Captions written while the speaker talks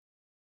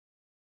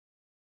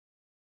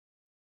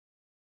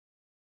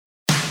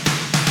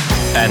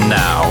And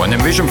now, an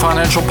Envision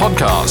Financial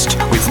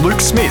podcast with Luke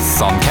Smith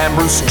on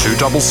Canberra's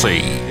 2CC.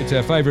 It's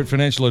our favourite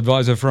financial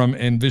advisor from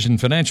Envision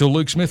Financial,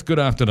 Luke Smith. Good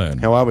afternoon.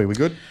 How are we? We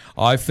good?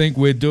 I think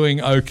we're doing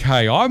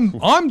okay.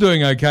 I'm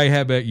doing okay.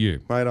 How about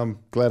you? Mate, I'm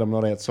glad I'm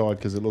not outside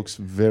because it looks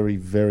very,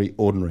 very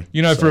ordinary.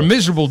 You know, for a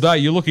miserable day,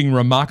 you're looking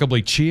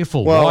remarkably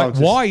cheerful. Well,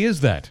 why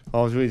is that?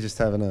 I was really just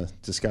having a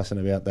discussion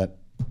about that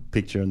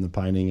picture and the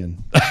painting,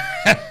 and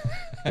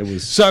it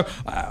was... So,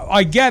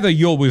 I gather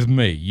you're with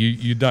me.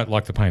 You don't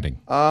like the painting.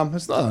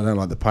 It's not I don't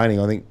like the painting.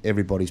 I think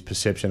everybody's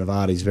perception of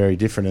art is very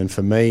different, and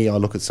for me, I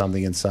look at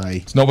something and say...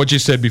 It's not what you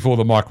said before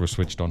the mic was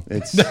switched on.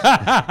 It's...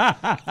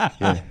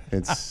 yeah,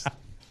 it's...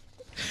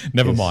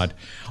 Never mind.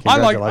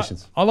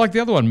 Congratulations. I like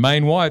the other one,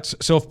 Main White's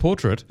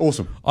self-portrait.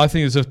 Awesome. I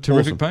think it's a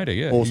terrific Awesome. painting.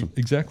 Yeah, Awesome.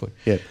 Exactly.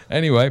 Yeah.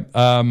 Anyway,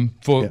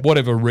 for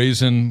whatever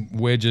reason,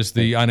 we're just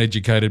the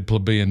uneducated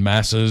plebeian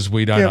masses.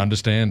 We don't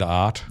understand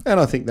art. And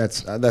I think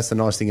that's the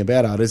nice thing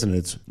about art, isn't it?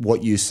 It's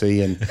what you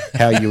see and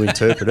how you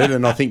interpret it.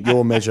 And I think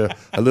your measure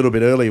a little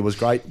bit earlier was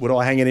great. Would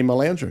I hang it in my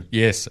lounge room?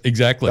 Yes,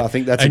 exactly. I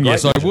think that's and a great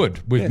yes, I measure.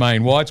 would. With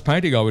Main White's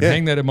painting, I would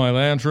hang that in my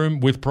lounge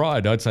room with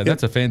pride. I'd say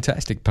that's a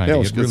fantastic painting.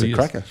 Yeah, it really it's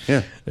a cracker.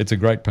 Yeah. It's a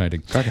great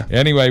painting. Cracker.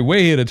 Anyway,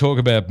 we're here to talk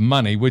about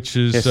money, which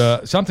is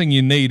something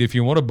you need if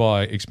you want to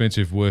buy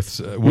expensive works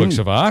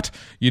of art.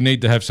 You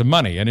need to have some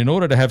money. And in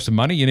order to have some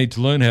money, you need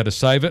to learn how to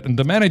save it and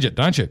to manage it,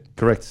 don't you?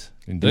 Correct.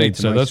 Indeed.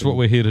 So that's what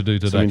we're here to do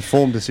today. Some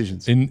informed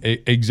decisions.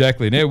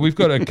 Exactly. Now, we've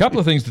got a couple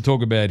of things to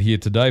talk about here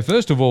today.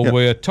 First of all,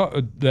 our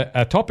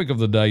topic of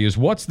the day is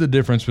what's the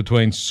difference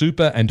between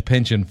super and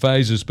pension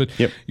phases. But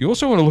you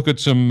also want to look at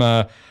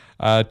some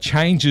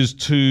changes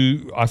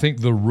to, I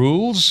think, the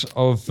rules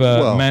of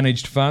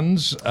managed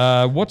funds.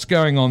 What's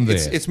going on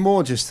there? It's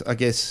more just, I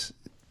guess,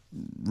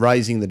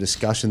 raising the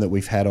discussion that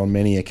we've had on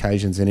many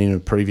occasions. And in a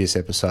previous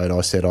episode,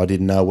 I said I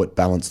didn't know what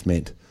balanced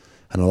meant.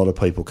 And a lot of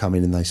people come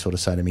in and they sort of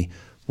say to me,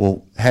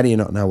 well, how do you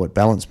not know what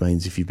balance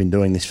means if you've been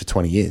doing this for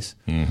 20 years?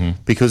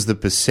 Mm-hmm. Because the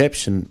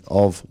perception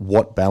of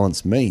what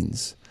balance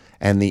means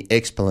and the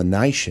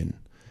explanation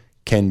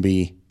can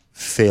be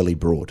fairly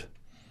broad.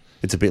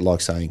 It's a bit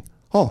like saying,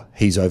 oh,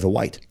 he's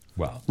overweight.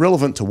 Well,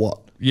 relevant to what?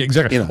 Yeah,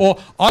 exactly. You know. Or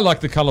I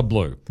like the colour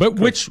blue. But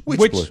which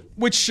blue?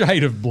 Which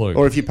shade of blue?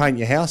 Or if you paint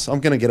your house,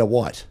 I'm going to get a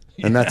white.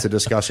 And that's a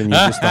discussion you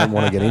just don't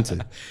want to get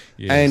into.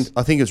 Yes. And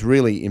I think it's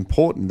really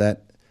important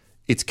that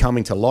it's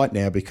coming to light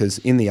now because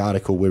in the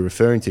article we're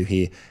referring to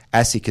here,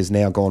 ASIC has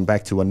now gone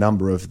back to a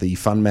number of the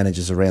fund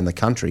managers around the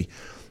country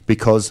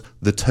because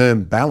the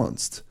term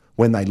balanced,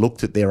 when they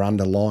looked at their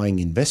underlying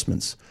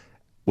investments,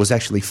 was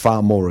actually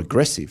far more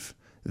aggressive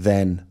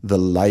than the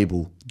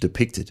label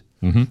depicted.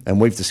 Mm-hmm. And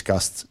we've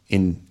discussed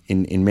in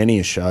many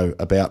a show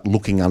about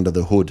looking under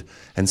the hood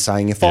and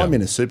saying, if I'm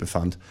in a super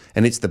fund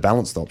and it's the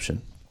balanced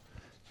option,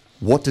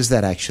 what does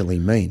that actually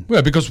mean?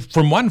 Well, because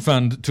from one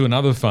fund to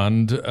another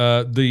fund,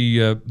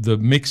 the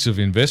mix of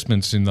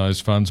investments in those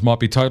funds might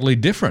be totally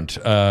different.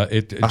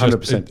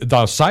 100%.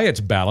 They'll say it's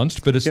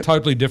balanced, but it's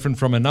totally different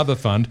from another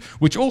fund,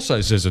 which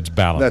also says it's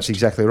balanced. That's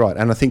exactly right.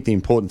 And I think the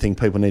important thing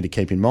people need to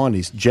keep in mind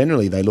is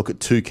generally they look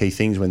at two key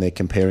things when they're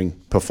comparing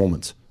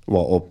performance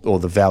or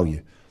the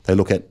value. They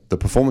look at the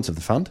performance of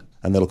the fund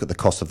and they look at the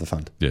cost of the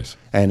fund. Yes.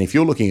 And if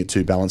you're looking at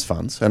two balanced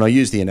funds, and I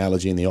use the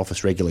analogy in the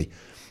office regularly,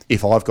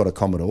 if I've got a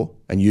Commodore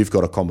and you've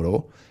got a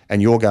Commodore and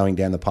you're going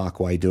down the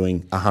parkway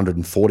doing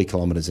 140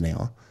 kilometres an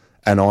hour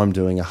and I'm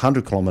doing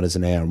 100 kilometres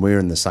an hour and we're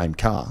in the same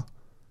car,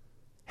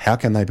 how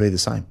can they be the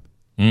same?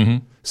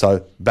 Mm-hmm.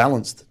 So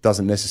balanced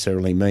doesn't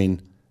necessarily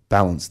mean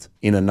balanced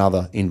in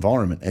another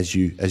environment, as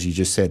you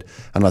just said.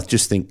 And I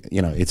just think,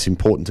 it's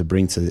important to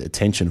bring to the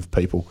attention of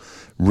people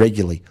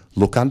regularly,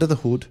 look under the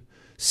hood,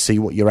 see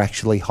what you're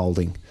actually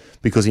holding.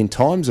 Because in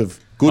times of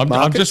good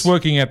markets... I'm just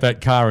working out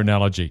that car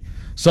analogy.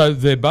 So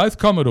they're both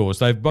Commodores.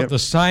 They've got the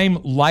same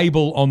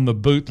label on the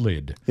boot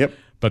lid. Yep.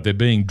 But they're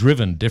being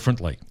driven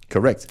differently.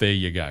 Correct. There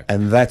you go.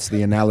 And that's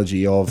the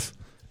analogy of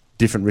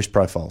different risk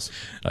profiles.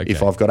 Okay.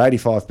 If I've got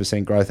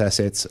 85% growth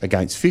assets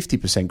against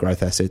 50%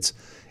 growth assets,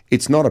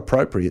 it's not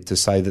appropriate to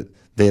say that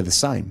they're the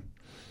same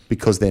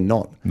because they're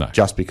not,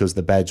 just because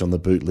the badge on the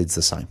boot lid's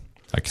the same.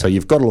 Okay. So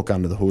you've got to look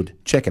under the hood,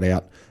 check it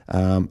out.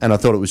 And I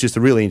thought it was just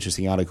a really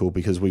interesting article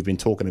because we've been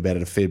talking about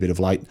it a fair bit of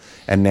late,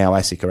 and now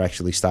ASIC are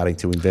actually starting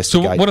to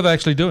investigate. So what are they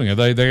actually doing? Are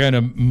they're going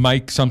to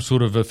make some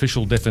sort of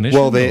official definition?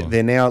 Well,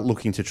 they're now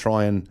looking to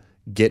try and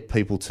get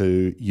people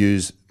to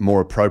use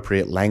more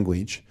appropriate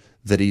language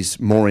that is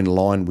more in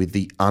line with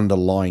the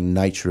underlying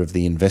nature of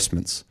the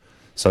investments.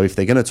 So if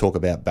they're going to talk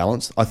about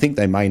balance, I think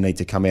they may need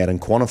to come out and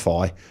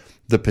quantify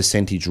the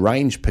percentage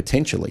range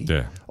potentially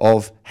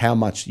of how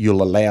much you're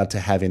allowed to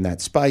have in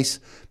that space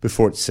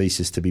before it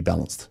ceases to be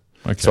balanced.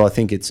 Okay. So I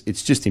think it's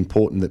just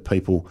important that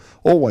people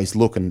always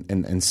look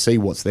and see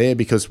what's there,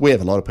 because we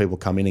have a lot of people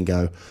come in and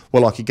go,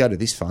 well, I could go to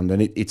this fund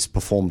and it's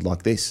performed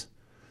like this.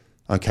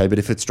 Okay, but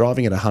if it's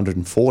driving at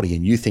 140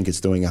 and you think it's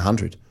doing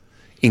 100,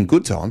 in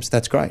good times,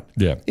 that's great.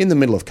 Yeah. In the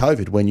middle of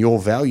COVID, when your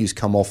values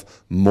come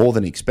off more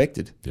than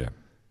expected,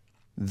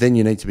 then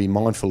you need to be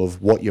mindful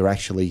of what you're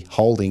actually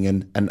holding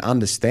and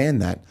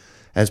understand that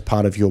as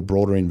part of your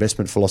broader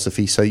investment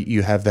philosophy, so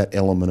you have that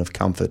element of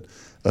comfort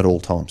at all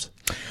times.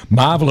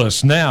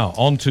 Marvellous. Now,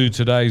 on to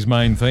today's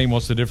main theme.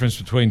 What's the difference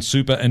between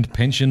super and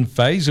pension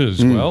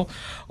phases? Well,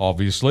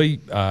 obviously,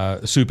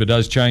 super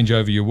does change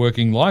over your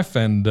working life,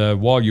 and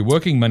while you're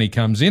working, money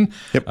comes in.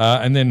 Yep.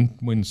 And then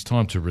when it's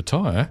time to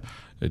retire,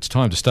 it's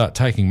time to start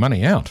taking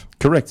money out.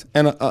 Correct.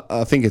 And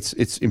I think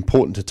it's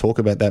important to talk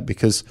about that,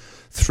 because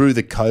through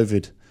the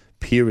COVID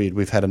period,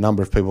 we've had a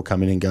number of people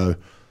come in and go,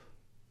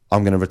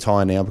 I'm going to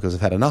retire now because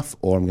I've had enough,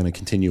 or I'm going to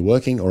continue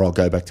working, or I'll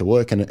go back to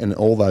work, and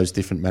all those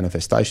different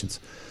manifestations.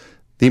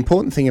 The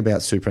important thing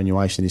about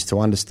superannuation is to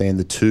understand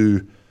the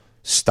two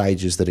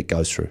stages that it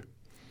goes through.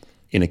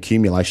 In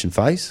accumulation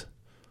phase,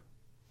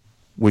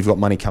 we've got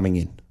money coming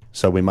in.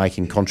 So we're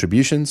making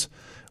contributions,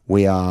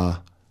 we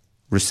are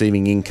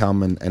receiving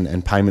income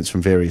and payments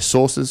from various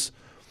sources.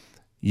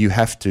 You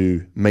have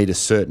to meet a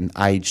certain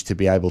age to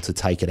be able to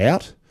take it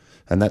out,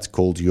 and that's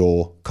called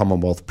your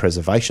Commonwealth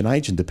preservation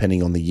age, and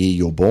depending on the year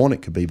you're born,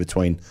 it could be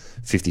between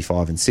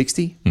 55 and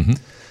 60. Mm-hmm.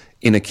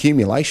 In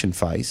accumulation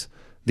phase,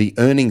 the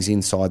earnings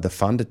inside the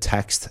fund are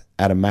taxed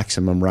at a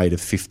maximum rate of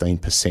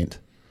 15%.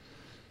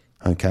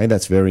 Okay,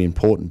 that's very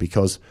important,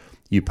 because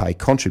you pay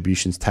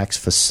contributions tax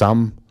for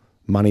some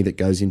money that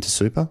goes into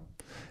super.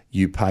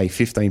 You pay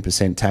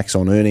 15% tax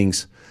on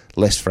earnings,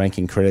 less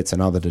franking credits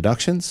and other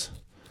deductions.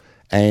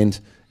 And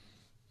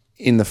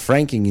in the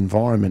franking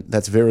environment,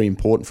 that's very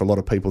important for a lot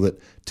of people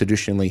that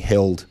traditionally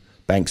held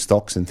bank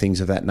stocks and things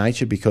of that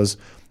nature, because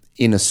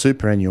in a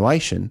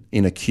superannuation,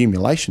 in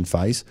accumulation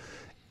phase,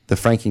 the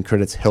franking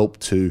credits help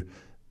to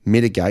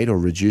mitigate or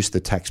reduce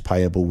the tax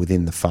payable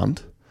within the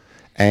fund.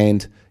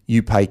 And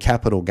you pay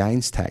capital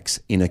gains tax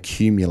in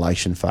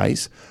accumulation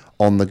phase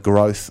on the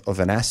growth of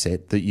an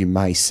asset that you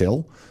may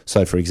sell.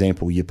 So, for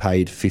example, you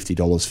paid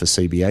 $50 for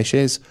CBA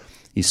shares,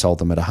 you sold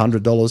them at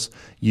 $100,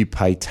 you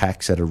pay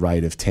tax at a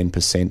rate of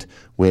 10%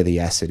 where the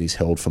asset is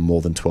held for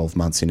more than 12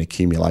 months in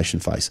accumulation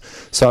phase.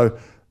 So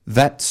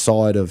that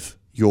side of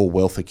your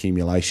wealth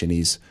accumulation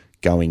is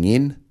going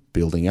in,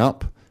 building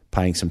up,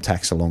 paying some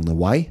tax along the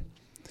way.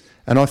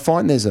 And I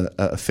find there's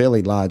a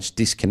fairly large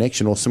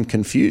disconnection or some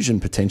confusion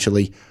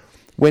potentially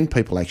when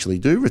people actually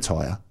do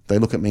retire. They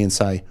look at me and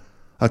say,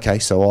 okay,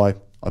 so I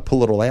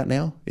pull it all out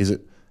now? Is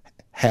it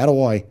how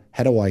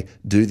do I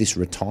do this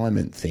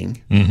retirement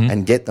thing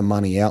and get the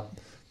money out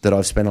that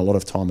I've spent a lot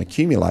of time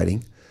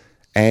accumulating?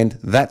 And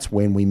that's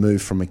when we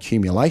move from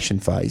accumulation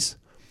phase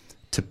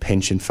to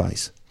pension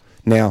phase.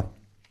 Now,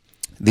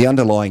 the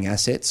underlying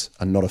assets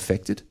are not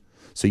affected.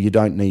 So you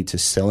don't need to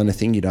sell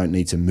anything, you don't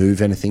need to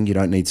move anything, you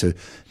don't need to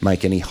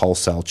make any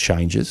wholesale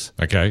changes.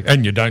 Okay,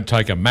 and you don't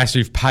take a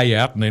massive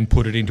payout and then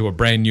put it into a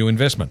brand new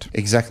investment.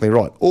 Exactly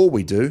right. All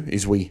we do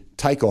is we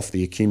take off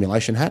the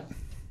accumulation hat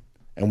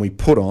and we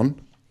put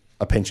on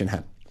a pension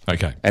hat.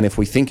 Okay. And if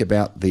we think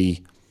about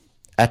the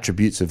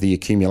attributes of the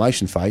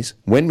accumulation phase,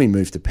 when we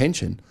move to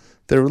pension,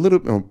 they're a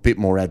little bit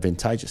more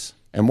advantageous.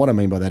 And what I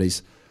mean by that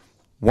is,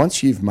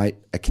 once you've made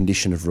a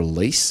condition of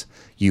release,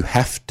 you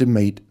have to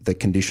meet the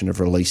condition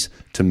of release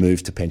to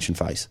move to pension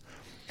phase.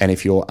 And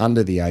if you're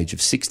under the age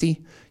of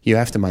 60, you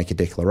have to make a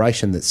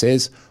declaration that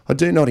says, I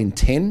do not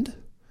intend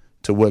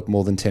to work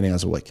more than 10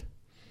 hours a week.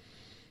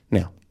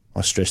 Now,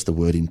 I stress the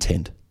word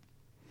intend.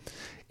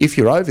 If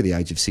you're over the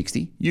age of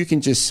 60, you can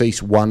just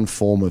cease one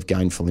form of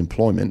gainful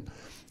employment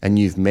and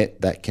you've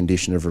met that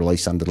condition of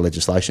release under the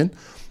legislation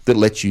that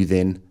lets you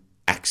then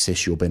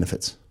access your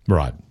benefits.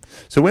 Right.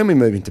 So when we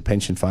move into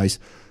pension phase,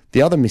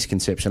 the other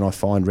misconception I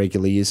find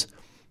regularly is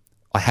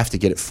I have to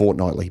get it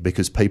fortnightly,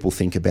 because people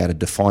think about a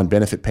defined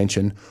benefit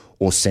pension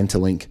or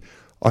Centrelink.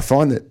 I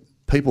find that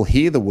people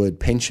hear the word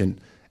pension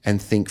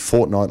and think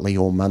fortnightly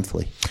or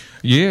monthly.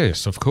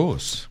 Yes, of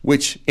course.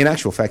 Which in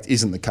actual fact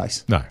isn't the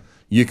case. No.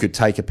 You could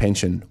take a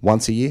pension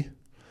once a year.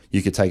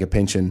 You could take a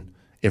pension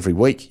every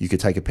week. You could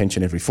take a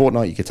pension every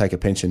fortnight. You could take a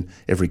pension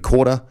every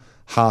quarter,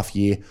 half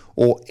year,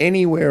 or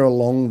anywhere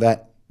along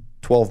that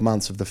 12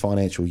 months of the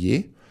financial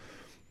year.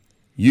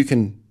 You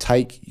can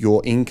take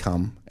your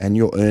income and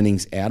your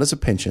earnings out as a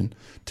pension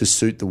to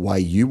suit the way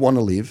you want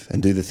to live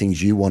and do the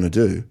things you want to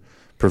do,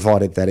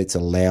 provided that it's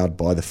allowed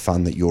by the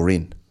fund that you're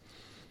in.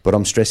 But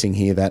I'm stressing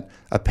here that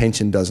a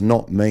pension does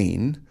not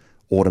mean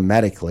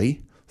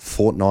automatically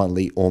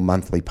fortnightly or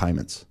monthly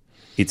payments.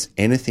 It's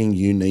anything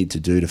you need to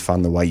do to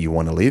fund the way you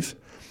want to live.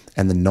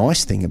 And the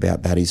nice thing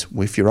about that is,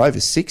 if you're over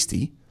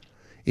 60,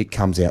 it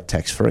comes out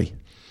tax-free.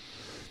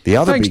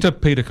 Thanks to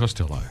Peter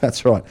Costello.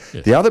 That's right.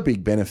 Yes. The other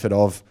big benefit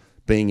of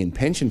being in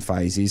pension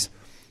phase is,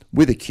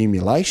 with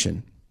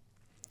accumulation,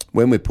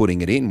 when we're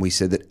putting it in, we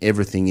said that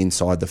everything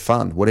inside the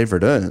fund, whatever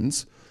it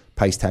earns,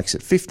 pays tax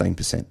at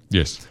 15%.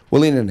 Yes.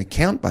 Well, in an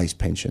account-based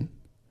pension,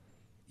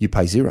 you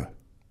pay zero.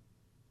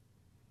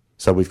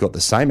 So we've got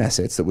the same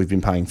assets that we've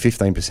been paying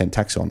 15%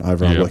 tax on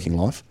over our working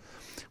life.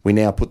 We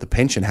now put the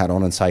pension hat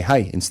on and say,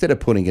 hey, instead of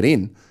putting it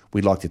in,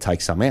 we'd like to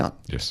take some out.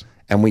 Yes.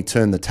 And we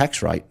turn the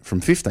tax rate from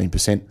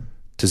 15%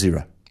 to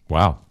zero.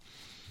 Wow.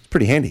 It's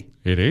pretty handy.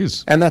 It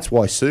is. And that's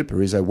why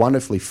super is a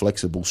wonderfully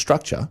flexible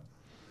structure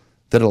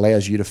that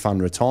allows you to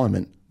fund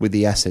retirement with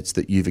the assets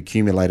that you've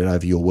accumulated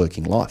over your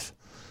working life.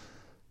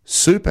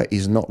 Super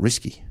is not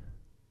risky.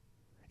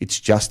 It's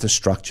just a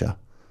structure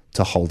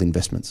to hold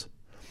investments.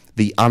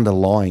 The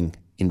underlying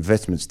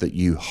investments that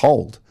you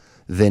hold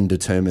then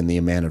determine the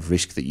amount of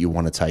risk that you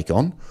want to take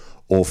on,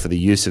 or for the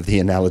use of the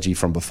analogy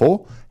from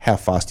before, how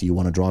fast do you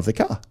want to drive the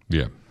car?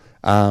 Yeah.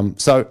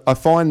 So I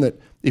find that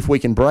if we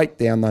can break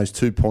down those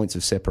 2 points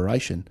of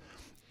separation,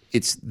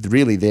 it's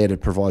really there to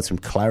provide some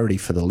clarity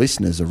for the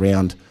listeners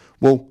around,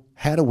 well,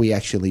 how do we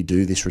actually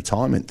do this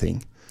retirement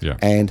thing? Yeah.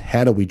 And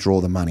how do we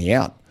draw the money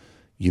out?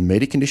 You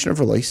meet a condition of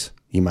release,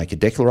 you make a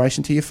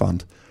declaration to your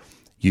fund,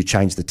 you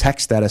change the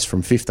tax status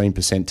from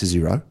 15% to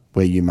 0,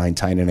 where you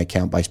maintain an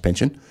account-based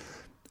pension,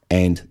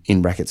 and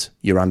in brackets,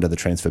 you're under the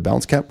transfer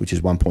balance cap, which is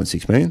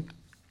 1.6 million.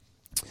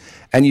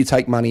 And you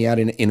take money out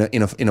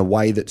in a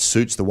way that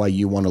suits the way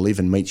you want to live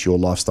and meets your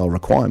lifestyle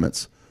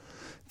requirements.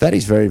 That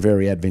is very,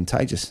 very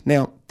advantageous.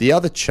 Now, the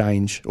other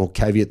change or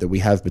caveat that we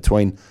have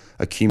between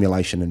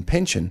accumulation and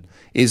pension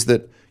is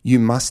that you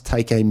must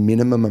take a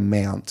minimum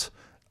amount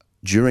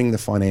during the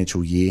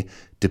financial year,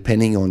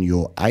 depending on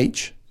your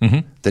age,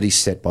 that is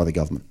set by the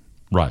government.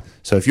 Right.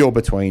 So if you're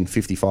between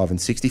 55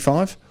 and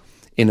 65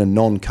 in a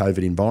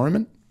non-COVID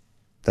environment,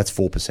 that's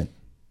 4%.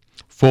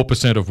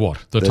 4% of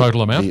what? The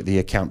total amount? The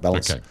account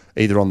balance. Okay.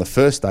 Either on the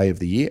first day of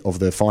the year, of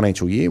the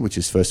financial year, which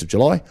is 1st of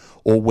July,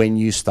 or when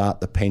you start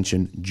the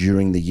pension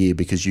during the year,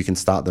 because you can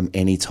start them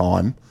any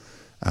time,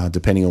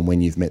 depending on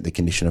when you've met the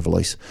condition of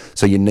release.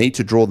 So you need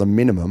to draw the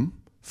minimum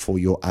for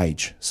your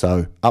age.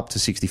 So up to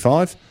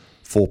 65,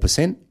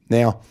 4%.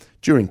 Now,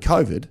 during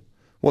COVID,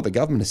 what the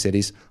government has said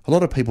is a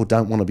lot of people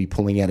don't want to be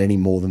pulling out any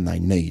more than they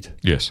need.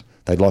 Yes.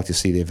 They'd like to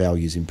see their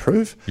values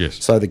improve.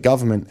 Yes. So the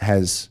government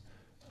has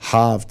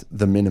halved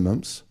the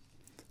minimums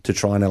to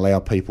try and allow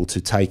people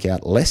to take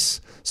out less,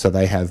 so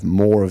they have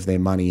more of their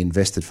money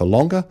invested for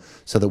longer,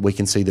 so that we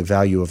can see the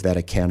value of that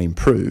account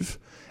improve.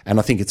 And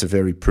I think it's a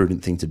very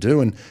prudent thing to do,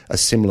 and a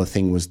similar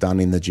thing was done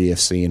in the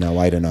GFC in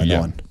 08 and 09.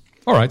 Yeah.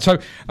 All right, so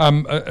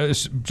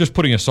just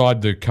putting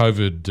aside the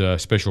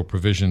COVID special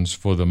provisions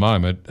for the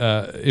moment,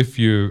 if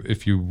you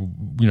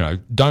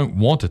don't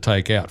want to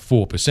take out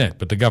 4%,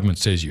 but the government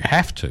says you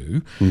have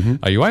to,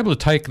 are you able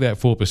to take that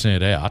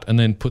 4% out and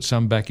then put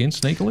some back in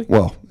sneakily?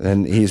 Well,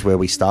 and here's where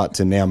we start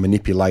to now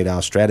manipulate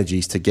our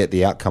strategies to get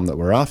the outcome that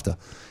we're after.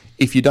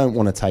 If you don't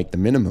want to take the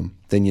minimum,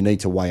 then you need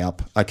to weigh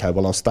up, okay,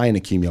 well, I'll stay in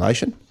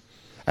accumulation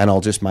and I'll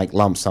just make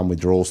lump sum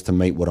withdrawals to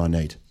meet what I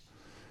need.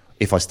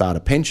 If I start a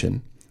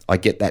pension, I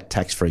get that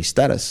tax-free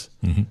status,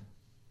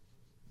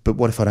 but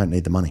what if I don't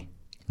need the money?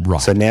 Right.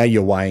 So now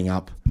you're weighing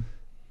up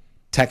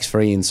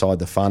tax-free inside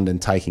the fund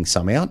and taking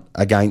some out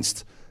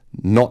against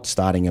not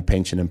starting a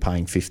pension and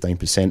paying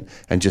 15%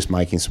 and just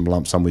making some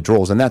lump sum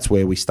withdrawals. And that's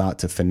where we start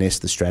to finesse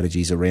the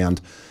strategies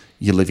around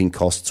your living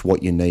costs,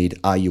 what you need,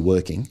 are you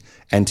working?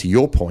 And to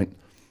your point,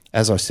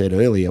 as I said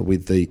earlier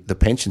with the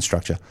pension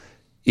structure,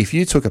 if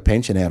you took a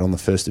pension out on the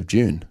 1st of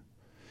June,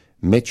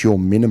 met your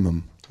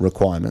minimum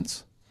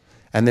requirements,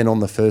 and then on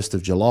the 1st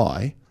of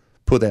July,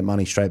 put that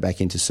money straight back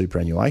into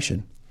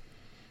superannuation,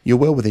 you're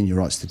well within your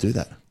rights to do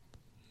that.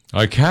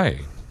 Okay.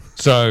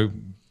 So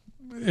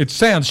it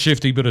sounds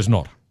shifty, but it's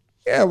not.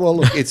 Yeah, well,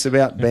 look, it's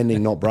about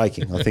bending, not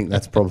breaking. I think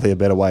that's probably a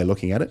better way of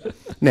looking at it.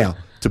 Now,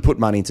 to put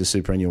money into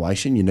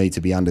superannuation, you need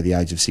to be under the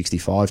age of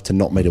 65 to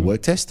not meet a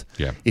work test.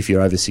 Yeah. If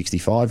you're over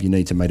 65, you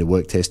need to meet a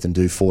work test and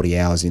do 40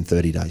 hours in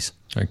 30 days.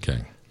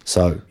 Okay.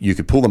 So you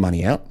could pull the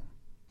money out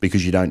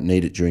because you don't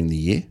need it during the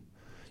year.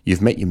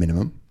 You've met your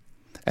minimum,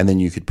 and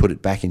then you could put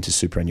it back into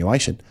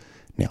superannuation.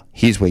 Now,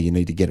 here's where you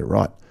need to get it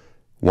right.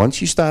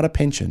 Once you start a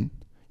pension,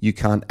 you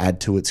can't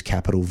add to its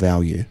capital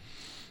value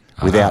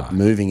without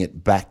moving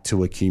it back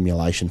to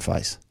accumulation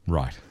phase.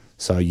 Right.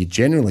 So you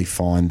generally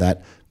find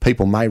that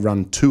people may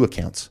run two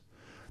accounts.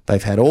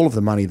 They've had all of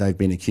the money they've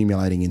been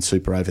accumulating in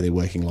super over their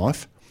working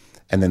life,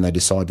 and then they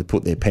decide to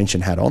put their pension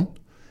hat on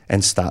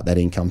and start that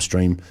income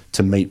stream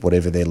to meet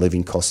whatever their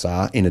living costs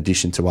are, in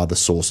addition to other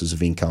sources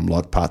of income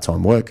like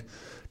part-time work,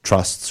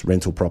 trusts,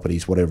 rental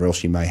properties, whatever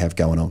else you may have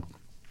going on.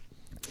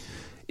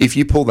 If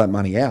you pull that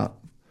money out,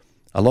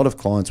 a lot of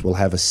clients will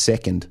have a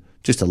second,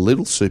 just a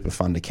little super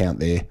fund account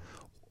there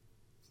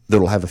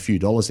that'll have a few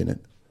dollars in it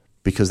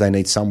because they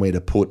need somewhere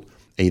to put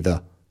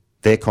either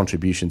their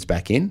contributions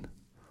back in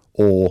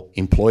or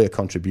employer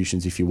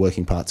contributions if you're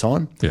working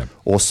part-time,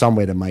 or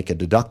somewhere to make a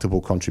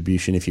deductible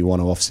contribution if you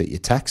want to offset your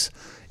tax,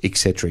 et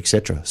cetera, et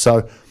cetera.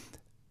 So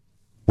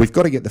we've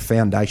got to get the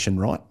foundation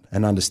right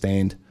and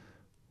understand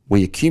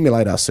we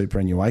accumulate our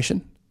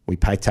superannuation, we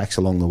pay tax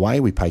along the way,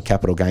 we pay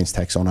capital gains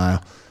tax on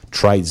our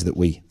trades that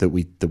we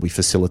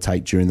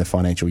facilitate during the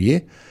financial year.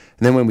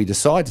 And then when we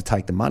decide to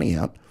take the money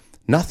out,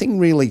 nothing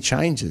really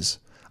changes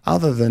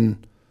other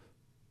than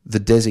the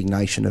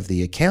designation of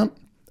the account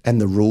and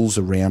the rules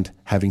around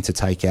having to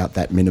take out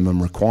that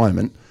minimum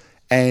requirement.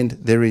 And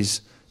there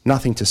is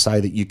nothing to say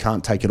that you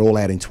can't take it all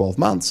out in 12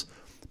 months,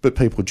 but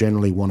people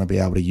generally want to be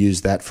able to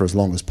use that for as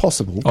long as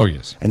possible. Oh,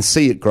 yes. And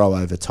see it grow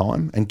over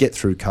time and get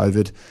through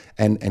COVID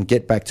and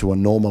get back to a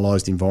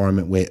normalised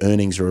environment where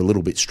earnings are a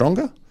little bit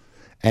stronger.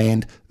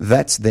 And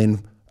that's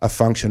then a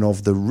function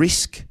of the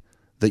risk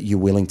that you're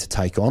willing to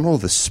take on or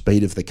the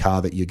speed of the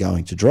car that you're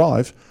going to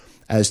drive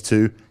as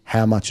to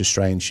how much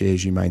Australian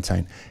shares you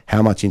maintain,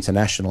 how much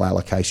international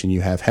allocation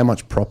you have, how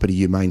much property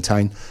you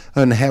maintain,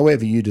 and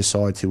however you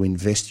decide to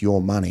invest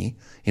your money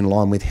in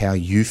line with how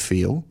you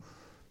feel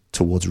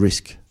towards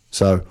risk.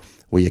 So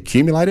we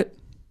accumulate it,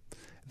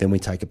 then we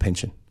take a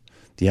pension.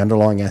 The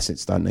underlying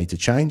assets don't need to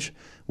change.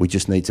 We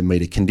just need to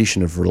meet a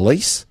condition of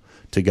release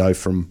to go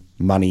from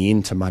money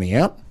in to money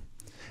out.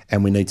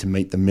 And we need to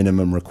meet the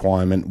minimum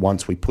requirement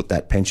once we put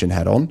that pension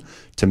hat on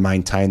to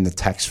maintain the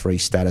tax-free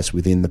status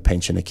within the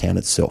pension account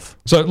itself.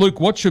 So, Luke,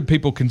 what should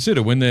people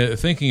consider when they're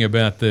thinking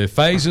about the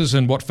phases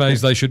and what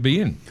phase they should be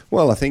in?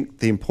 Well, I think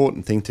the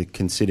important thing to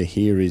consider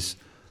here is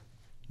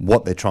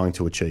what they're trying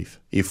to achieve.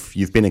 If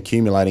you've been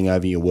accumulating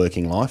over your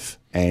working life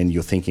and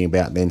you're thinking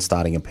about then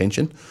starting a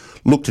pension,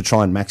 look to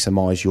try and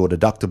maximise your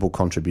deductible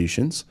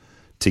contributions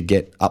to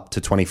get up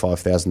to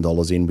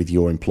 $25,000 in with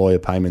your employer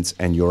payments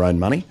and your own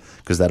money,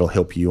 because that'll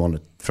help you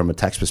from a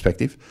tax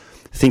perspective.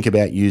 Think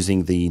about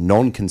using the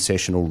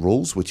non-concessional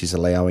rules, which is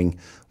allowing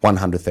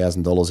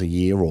 $100,000 a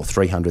year or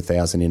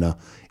 $300,000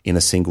 in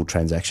a single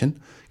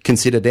transaction.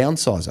 Consider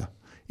downsizer.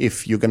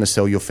 If you're going to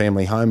sell your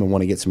family home and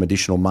want to get some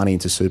additional money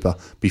into super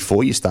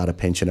before you start a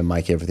pension and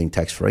make everything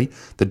tax-free,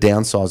 the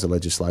downsizer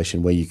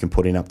legislation where you can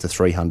put in up to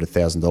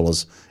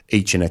 $300,000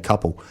 each in a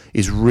couple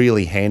is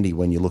really handy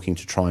when you're looking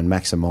to try and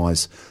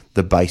maximise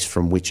the base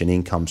from which an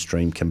income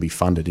stream can be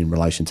funded in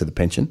relation to the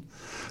pension.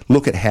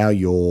 Look at how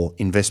your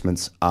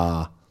investments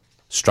are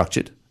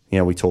structured. You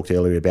know, we talked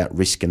earlier about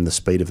risk and the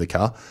speed of the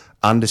car.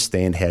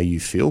 Understand how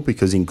you feel,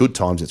 because in good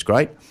times it's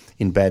great,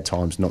 in bad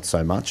times not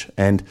so much.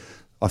 And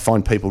I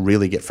find people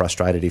really get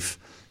frustrated if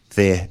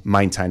they're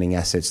maintaining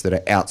assets that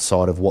are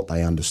outside of what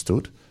they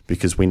understood,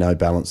 because we know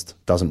balanced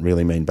doesn't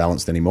really mean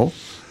balanced anymore.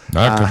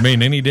 No, it could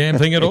mean any damn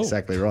thing at all.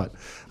 Exactly right.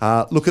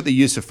 Look at the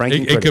use of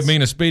franking credits. It could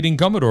mean a speeding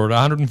Commodore at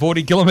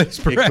 140 kilometres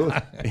per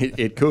hour.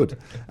 It could.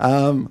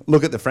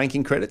 Look at the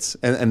franking credits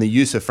and the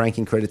use of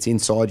franking credits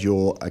inside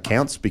your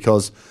accounts,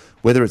 because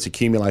whether it's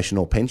accumulation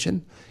or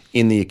pension,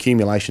 in the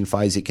accumulation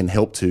phase it can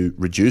help to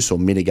reduce or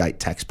mitigate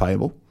tax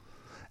payable.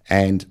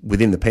 And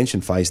within the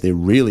pension phase, they're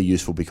really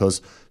useful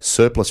because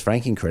surplus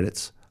franking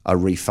credits are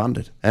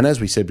refunded. And as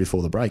we said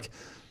before the break,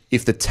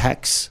 if the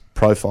tax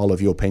profile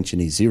of your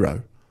pension is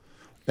zero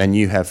and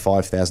you have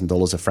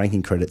 $5,000 of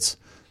franking credits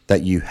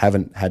that you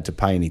haven't had to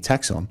pay any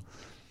tax on,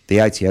 the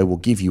ATO will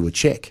give you a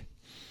cheque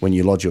when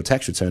you lodge your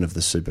tax return of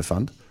the super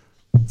fund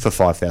for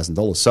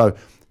 $5,000. So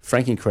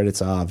franking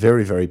credits are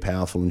very, very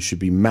powerful and should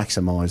be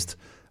maximised,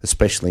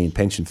 especially in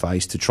pension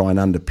phase, to try and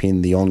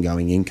underpin the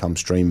ongoing income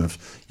stream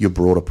of your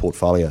broader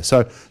portfolio.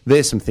 So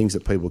there's some things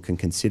that people can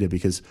consider,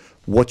 because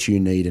what you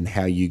need and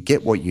how you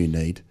get what you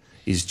need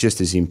is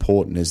just as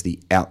important as the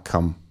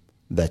outcome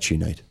that you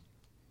need.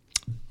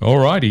 All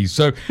righty.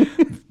 So,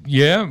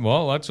 yeah,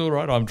 well, that's all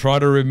right. I'm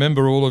trying to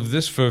remember all of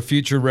this for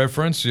future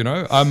reference. You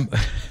know,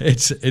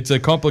 it's a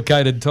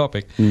complicated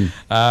topic,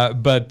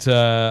 but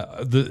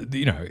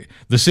the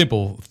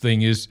simple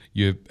thing is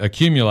you're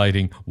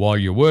accumulating while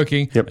you're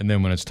working, and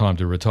then when it's time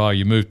to retire,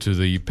 you move to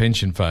the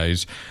pension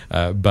phase.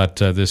 But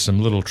there's some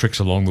little tricks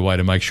along the way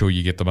to make sure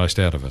you get the most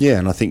out of it. Yeah,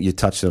 and I think you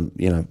touched on,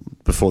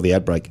 before the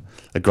ad break,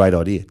 a great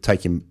idea.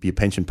 Take your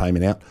pension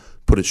payment out,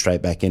 put it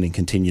straight back in and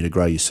continue to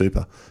grow your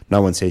super.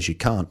 No one says you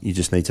can't. You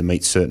just need to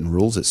meet certain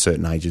rules at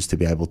certain ages to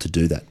be able to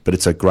do that. But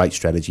it's a great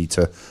strategy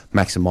to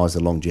maximise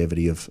the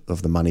longevity of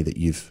the money that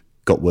you've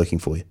got working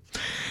for you.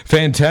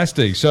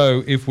 Fantastic.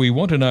 So if we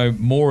want to know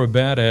more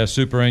about our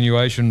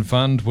superannuation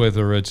fund,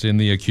 whether it's in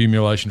the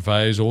accumulation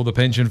phase or the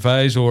pension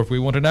phase, or if we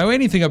want to know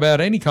anything about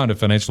any kind of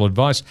financial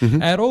advice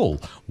at all,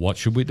 what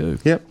should we do?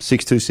 Yep,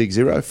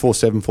 6260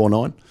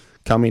 4749.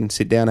 Come in,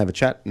 sit down, have a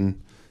chat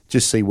and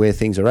just see where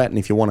things are at. And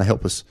if you want to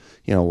help us,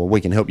 we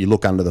can help you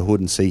look under the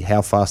hood and see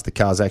how fast the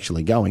car's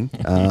actually going.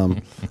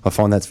 I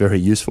find that's very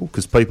useful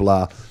because people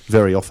are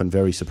very often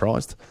very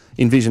surprised.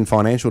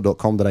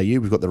 Envisionfinancial.com.au,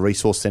 we've got the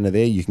resource centre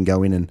there. You can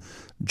go in and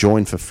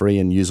join for free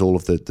and use all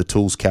of the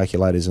tools,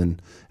 calculators and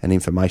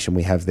information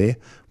we have there.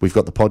 We've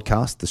got the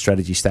podcast, The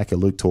Strategy Stacker,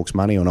 Luke Talks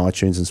Money on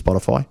iTunes and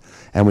Spotify.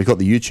 And we've got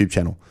the YouTube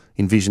channel,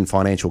 Envision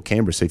Financial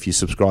Canberra. So if you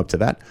subscribe to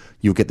that,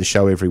 you'll get the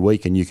show every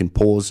week and you can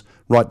pause,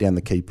 write down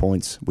the key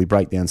points. We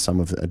break down some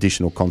of the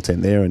additional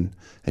content there and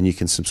you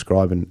can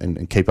subscribe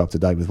and keep up to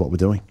date with what we're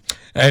doing.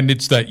 And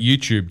it's that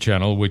YouTube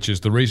channel, which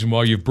is the reason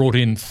why you've brought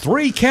in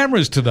 3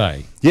 cameras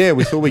today. Yeah,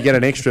 we thought we'd get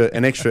an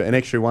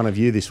extra one of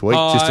you this week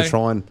just to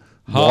try and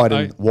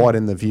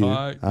widen the view.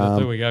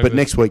 There we go. But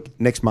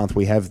next month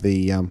we have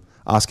the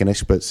Ask an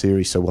Expert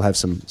series, so we'll have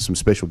some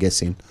special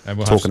guests in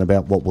talking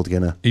about what we're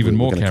going to even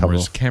more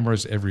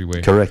cameras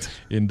everywhere. Correct,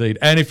 indeed.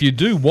 And if you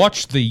do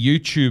watch the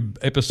YouTube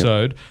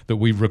episode that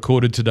we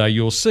recorded today,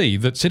 you'll see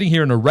that sitting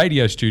here in a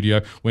radio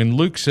studio, when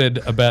Luke said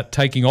about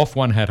taking off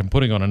one hat and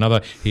putting on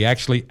another, he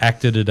actually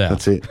acted it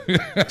out. That's it,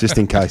 just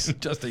in case.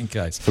 Just in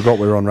case. Forgot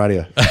we were on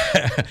radio.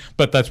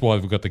 But that's why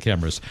we've got the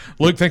cameras.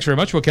 Luke, thanks very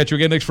much. We'll catch you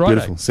again next Friday.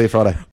 Beautiful. See you Friday.